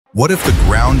What if the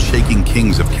ground-shaking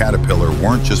kings of Caterpillar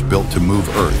weren't just built to move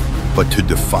Earth, but to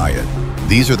defy it?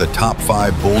 These are the top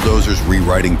 5 bulldozers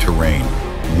rewriting terrain,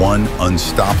 one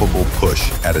unstoppable push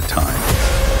at a time.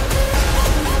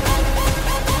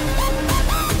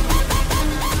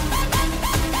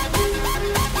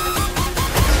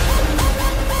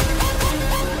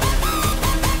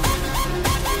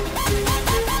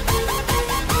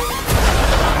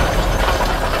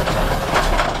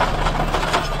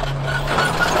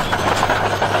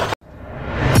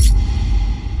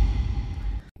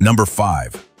 Number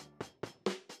 5.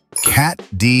 Cat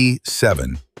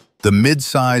D7, the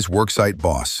mid-size worksite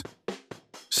boss.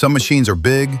 Some machines are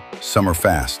big, some are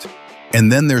fast.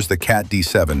 And then there's the Cat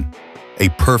D7, a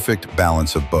perfect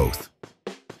balance of both.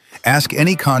 Ask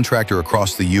any contractor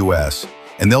across the US,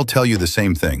 and they'll tell you the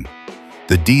same thing.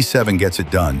 The D7 gets it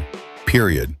done,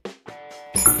 period.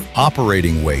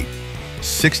 Operating weight,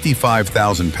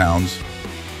 65,000 pounds.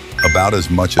 About as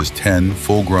much as 10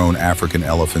 full-grown African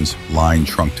elephants lined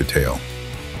trunk to tail.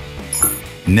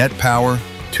 Net power,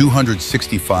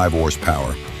 265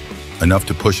 horsepower, enough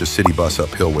to push a city bus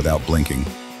uphill without blinking.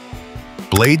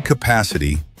 Blade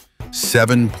capacity,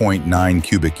 7.9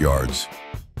 cubic yards,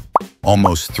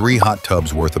 almost 3 hot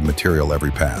tubs worth of material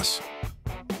every pass.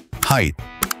 Height,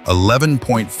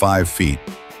 11.5 feet,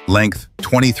 length,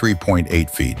 23.8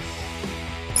 feet.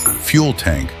 Fuel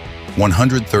tank,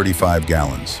 135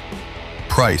 gallons.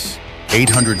 Price,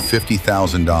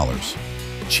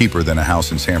 $850,000, cheaper than a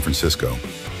house in San Francisco,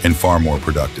 and far more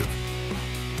productive.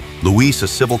 Luis, a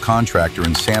civil contractor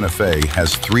in Santa Fe,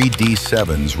 has 3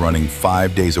 D7s running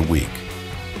 5 days a week.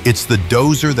 It's the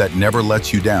dozer that never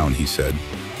lets you down, he said,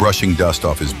 brushing dust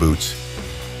off his boots.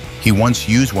 He once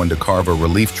used one to carve a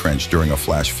relief trench during a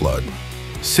flash flood.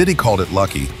 City called it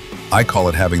lucky. I call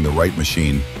it having the right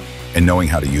machine and knowing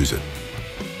how to use it.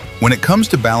 When it comes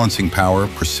to balancing power,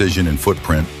 precision, and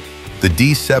footprint, the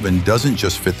D7 doesn't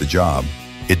just fit the job,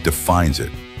 it defines it.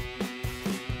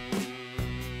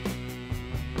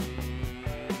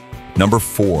 Number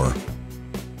 4.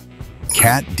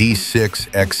 Cat D6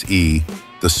 XE,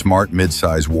 the smart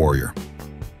midsize warrior.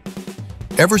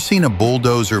 Ever seen a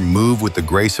bulldozer move with the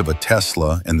grace of a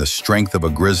Tesla and the strength of a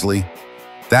grizzly?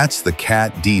 That's the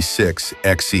Cat D6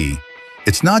 XE.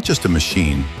 It's not just a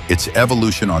machine, it's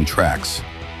evolution on tracks.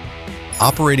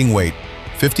 Operating weight,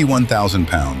 51,000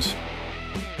 pounds.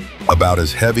 About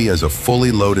as heavy as a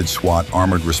fully loaded SWAT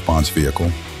armored response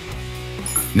vehicle.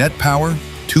 Net power,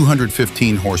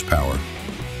 215 horsepower.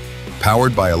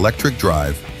 Powered by electric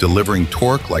drive, delivering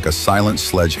torque like a silent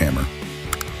sledgehammer.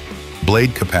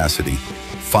 Blade capacity,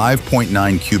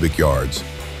 5.9 cubic yards.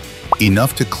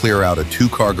 Enough to clear out a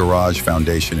 2-car garage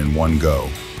foundation in one go.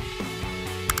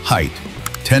 Height,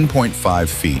 10.5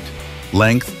 feet.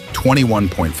 Length,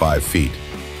 21.5 feet.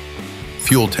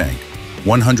 Fuel tank,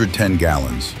 110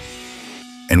 gallons.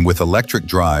 And with electric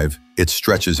drive, it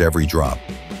stretches every drop.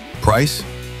 Price,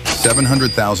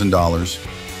 $700,000.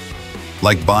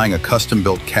 Like buying a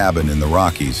custom-built cabin in the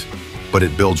Rockies, but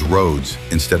it builds roads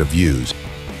instead of views.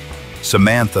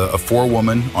 Samantha, a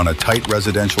 4-woman on a tight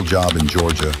residential job in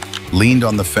Georgia, leaned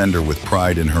on the fender with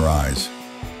pride in her eyes.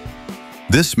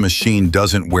 This machine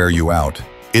doesn't wear you out,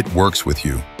 it works with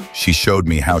you. She showed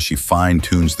me how she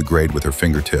fine-tunes the grade with her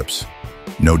fingertips.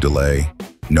 No delay,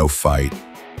 no fight.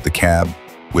 The cab,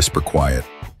 whisper quiet.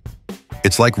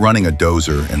 It's like running a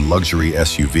dozer and luxury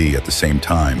SUV at the same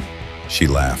time, she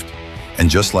laughed. And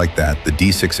just like that, the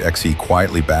D6 XE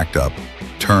quietly backed up,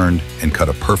 turned, and cut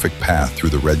a perfect path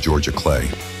through the red Georgia clay.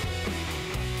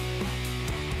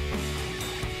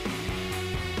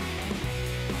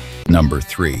 Number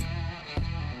 3.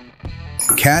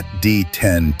 Cat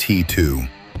D10 T2,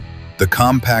 the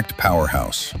compact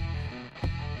powerhouse.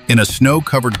 In a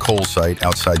snow-covered coal site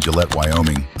outside Gillette,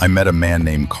 Wyoming, I met a man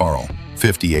named Carl,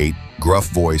 58, gruff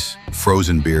voice,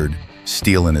 frozen beard,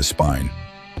 steel in his spine.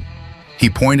 He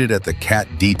pointed at the Cat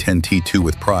D10 T2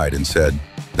 with pride and said,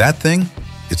 "That thing?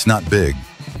 It's not big,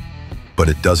 but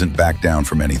it doesn't back down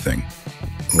from anything."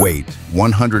 Weight,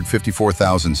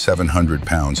 154,700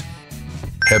 pounds,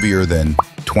 heavier than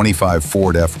 25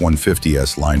 Ford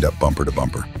F-150s lined up bumper to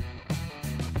bumper.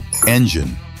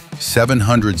 Engine,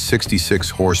 766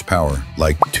 horsepower,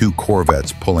 like 2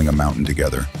 Corvettes pulling a mountain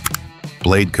together.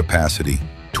 Blade capacity,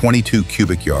 22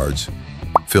 cubic yards,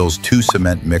 fills 2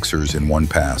 cement mixers in one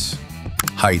pass.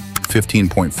 Height,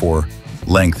 15.4,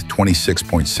 length,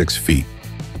 26.6 feet.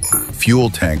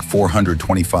 Fuel tank,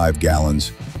 425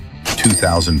 gallons,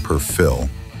 2,000 per fill.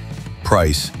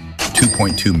 Price,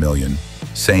 $2.2 million,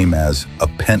 same as a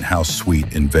penthouse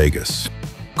suite in Vegas.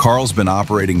 Carl's been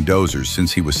operating dozers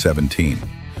since he was 17.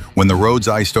 When the roads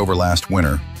iced over last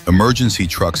winter, Emergency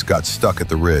trucks got stuck at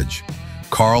the ridge.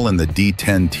 Carl and the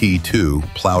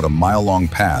D10T2 plowed a mile-long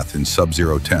path in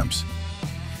sub-zero temps.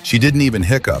 She didn't even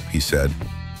hiccup, he said.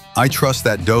 I trust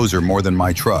that dozer more than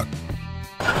my truck.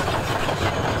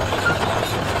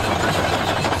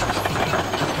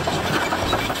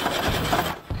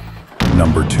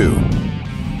 Number 2.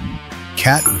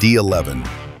 Cat D11,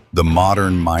 the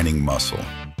modern mining muscle.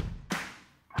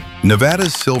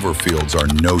 Nevada's silver fields are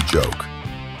no joke.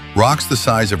 Rocks the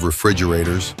size of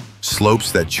refrigerators,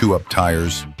 slopes that chew up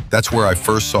tires. That's where I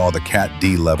first saw the Cat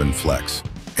D11 flex.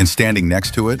 And standing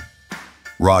next to it,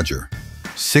 Roger,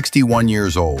 61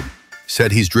 years old,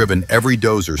 said he's driven every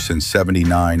dozer since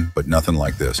 '79, but nothing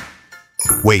like this.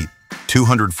 Weight,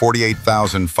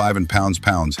 248,005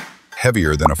 pounds,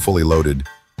 heavier than a fully loaded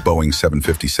Boeing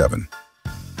 757.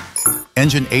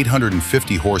 Engine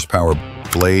 850 horsepower,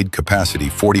 blade capacity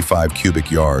 45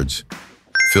 cubic yards,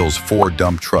 fills 4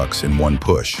 dump trucks in one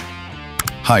push.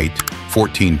 Height,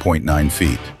 14.9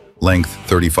 feet, length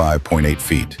 35.8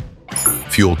 feet.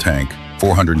 Fuel tank,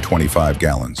 425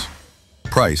 gallons.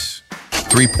 Price,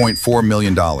 $3.4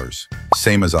 million,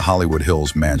 same as a Hollywood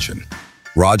Hills mansion.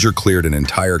 Roger cleared an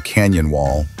entire canyon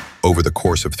wall over the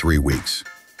course of 3 weeks.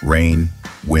 Rain,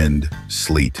 wind,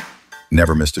 sleet,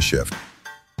 never missed a shift.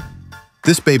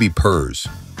 This baby purrs,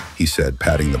 he said,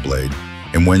 patting the blade,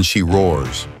 and when she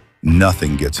roars,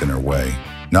 nothing gets in her way,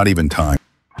 not even time.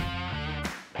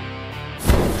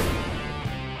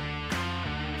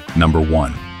 Number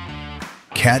 1.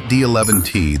 Cat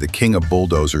D11T, the king of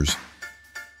bulldozers.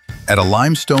 At a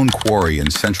limestone quarry in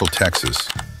Central Texas,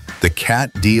 the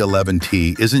Cat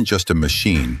D11T isn't just a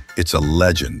machine, it's a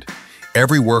legend.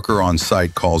 Every worker on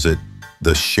site calls it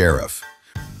the sheriff.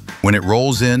 When it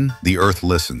rolls in, the earth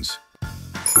listens.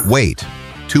 Weight,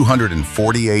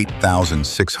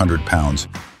 248,600 pounds,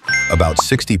 about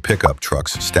 60 pickup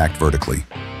trucks stacked vertically.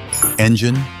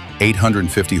 Engine,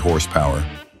 850 horsepower.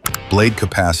 Blade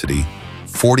capacity,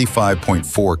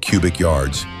 45.4 cubic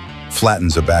yards.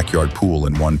 Flattens a backyard pool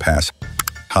in one pass.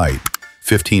 Height,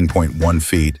 15.1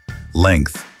 feet.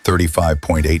 Length,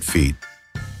 35.8 feet.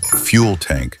 Fuel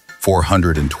tank,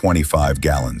 425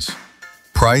 gallons.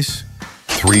 Price,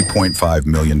 $3.5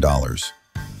 million.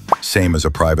 Same as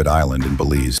a private island in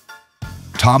Belize.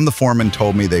 Tom the foreman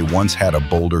told me they once had a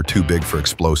boulder too big for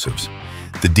explosives.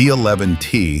 The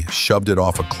D11T shoved it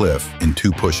off a cliff in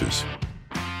 2 pushes.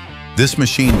 This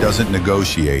machine doesn't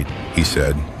negotiate, he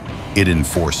said, it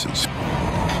enforces.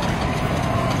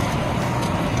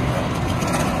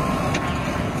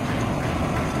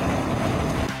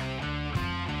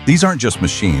 These aren't just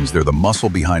machines, they're the muscle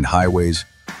behind highways,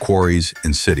 quarries,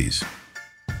 and cities.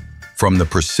 From the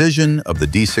precision of the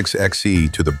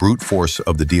D6XE to the brute force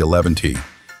of the D11T,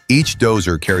 each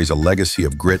dozer carries a legacy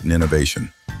of grit and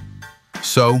innovation.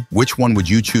 So, which one would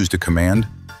you choose to command?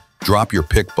 Drop your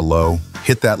pick below,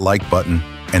 hit that like button,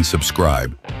 and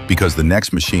subscribe, because the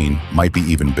next machine might be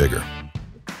even bigger.